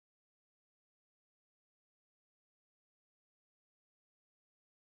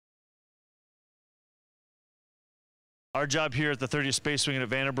Our job here at the 30th Space Wing at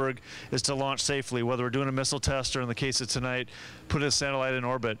Vandenberg is to launch safely, whether we're doing a missile test or, in the case of tonight, put a satellite in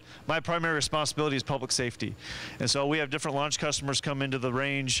orbit. My primary responsibility is public safety. And so we have different launch customers come into the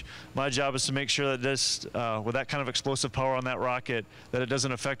range. My job is to make sure that this, with that kind of explosive power on that rocket, that it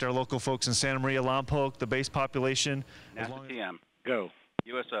doesn't affect our local folks in Santa Maria, Lompoc, the base population. NASA TM, go.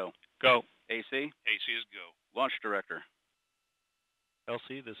 USO, go. AC? AC is go. Launch director.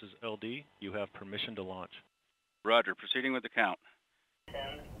 LC, this is LD. You have permission to launch. Roger, proceeding with the count. 10,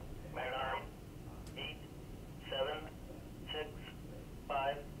 9, 8, 7, 6,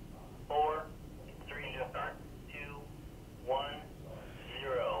 5, 4, 3, 2, 1,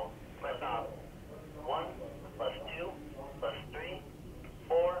 0. Press off. 1 plus 2 plus 3,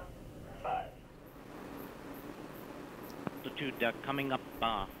 4, 5. Altitude coming up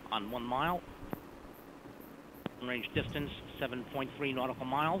on 1 mile. Range distance 7.3 nautical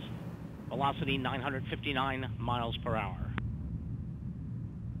miles. Velocity 959 miles per hour.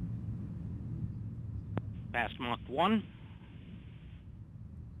 Past Mach 1.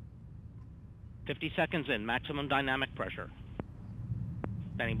 50 seconds in, maximum dynamic pressure.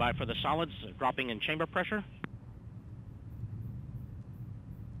 Standing by for the solids, dropping in chamber pressure.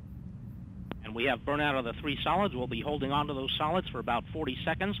 And we have burnout of the 3 solids. We'll be holding on to those solids for about 40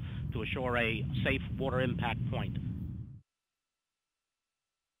 seconds to assure a safe water impact point.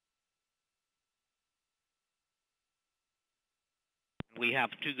 We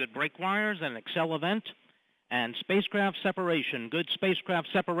have 2 good brake wires and an Excel event and spacecraft separation. Good spacecraft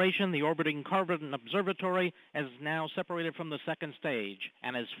separation. The orbiting Carbon Observatory is now separated from the second stage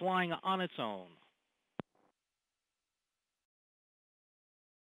and is flying on its own.